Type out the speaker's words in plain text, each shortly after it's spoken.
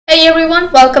Hey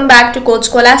everyone, welcome back to Code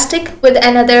Scholastic with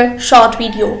another short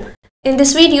video. In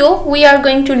this video, we are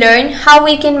going to learn how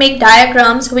we can make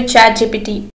diagrams with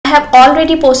ChatGPT. I have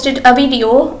already posted a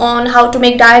video on how to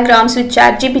make diagrams with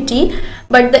ChatGPT,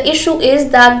 but the issue is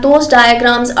that those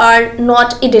diagrams are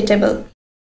not editable.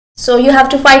 So you have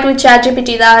to fight with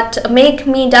ChatGPT that make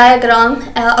me diagram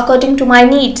according to my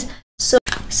needs. So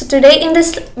today in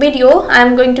this video, I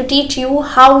am going to teach you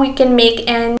how we can make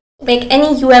any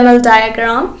UML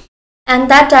diagram, and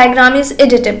that diagram is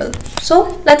editable.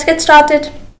 So let's get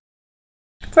started.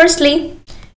 Firstly,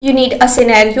 you need a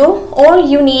scenario, or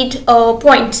you need a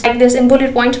point like this in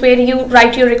bullet points where you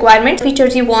write your requirements,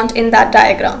 features you want in that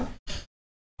diagram.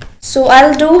 So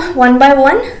I'll do one by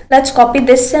one. Let's copy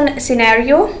this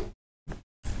scenario,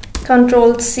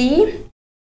 Control C,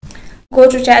 go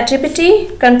to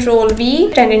ChatGPT, Control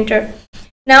V and enter.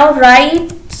 Now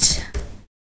write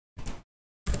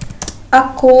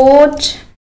a code,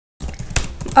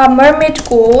 a Mermaid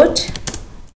code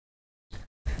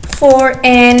for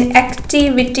an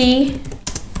activity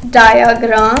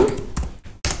diagram.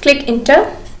 Click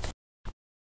enter.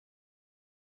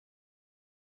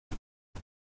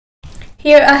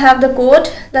 Here I have the code.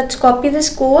 Let's copy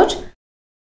this code.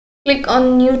 Click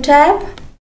on new tab,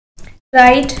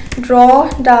 write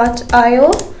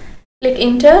draw.io, click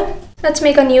enter. Let's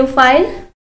make a new file.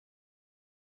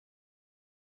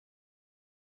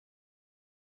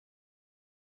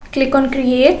 Click on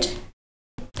create.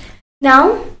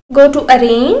 Now go to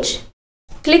arrange,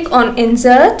 click on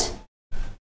insert,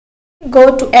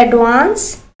 go to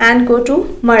advanced and go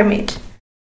to Mermaid.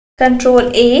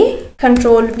 Control A,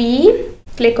 Control V,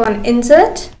 click on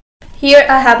insert. Here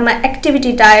I have my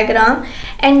activity diagram,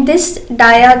 and this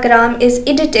diagram is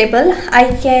editable.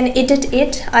 I can edit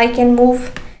it, I can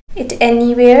move it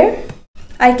anywhere.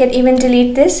 I can even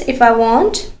delete this if I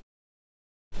want.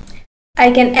 I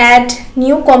can add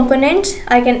new components,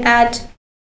 I can add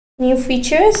new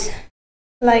features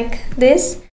like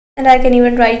this, and I can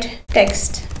even write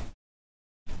text.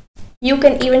 You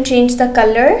can even change the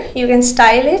color, you can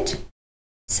style it,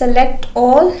 select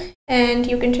all, and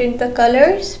you can change the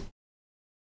colors.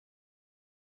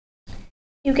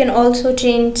 You can also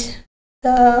change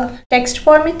the text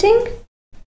formatting,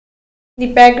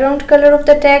 the background color of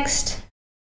the text,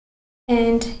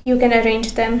 and you can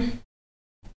arrange them.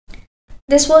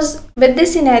 This was with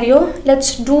this scenario.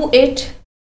 Let's do it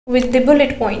with the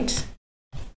bullet points.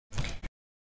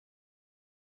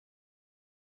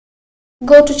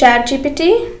 Go to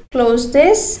ChatGPT, close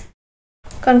this,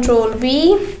 Control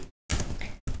V,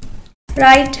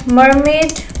 write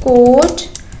Mermaid code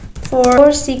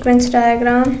for sequence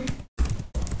diagram.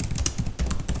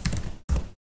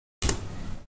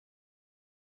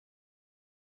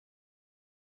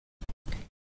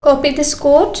 Copy this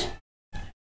code.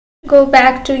 Go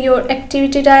back to your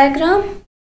activity diagram,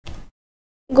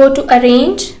 go to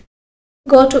arrange,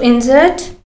 go to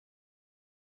insert,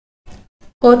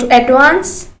 go to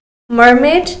advanced,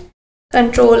 Mermaid,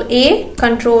 Control A,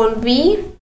 Control V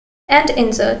and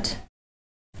insert.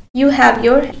 You have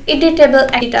your editable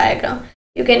activity diagram.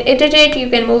 You can edit it,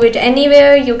 you can move it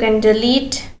anywhere, you can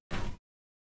delete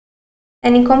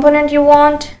any component you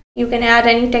want, you can add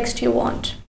any text you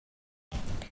want.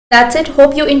 That's it.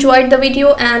 Hope you enjoyed the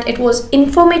video and it was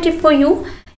informative for you.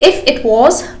 If it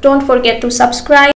was, don't forget to subscribe.